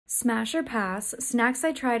Smash or pass, snacks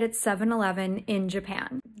I tried at 7-Eleven in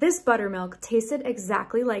Japan. This buttermilk tasted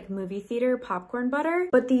exactly like movie theater popcorn butter,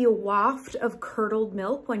 but the waft of curdled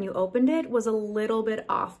milk when you opened it was a little bit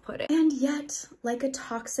off-putting. And yet, like a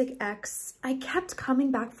toxic ex, I kept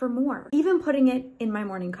coming back for more, even putting it in my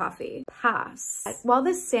morning coffee. Pass. While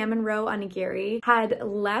this Salmon Roe Onigiri had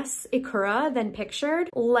less ikura than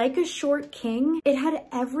pictured, like a short king, it had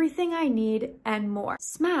everything I need and more.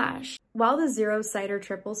 Smash. While the zero cider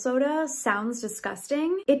triple soda sounds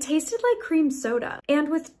disgusting, it tasted like cream soda. And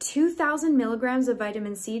with 2,000 milligrams of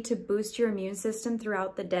vitamin C to boost your immune system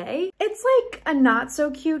throughout the day, it's like a not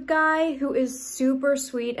so cute guy who is super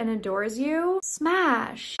sweet and adores you.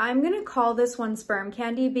 Smash. I'm gonna call this one sperm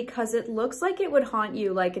candy because it looks like it would haunt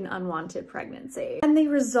you like an unwanted pregnancy. And the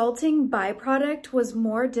resulting byproduct was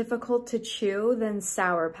more difficult to chew than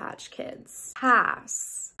Sour Patch Kids.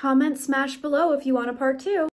 Pass. Comment smash below if you want a part 2.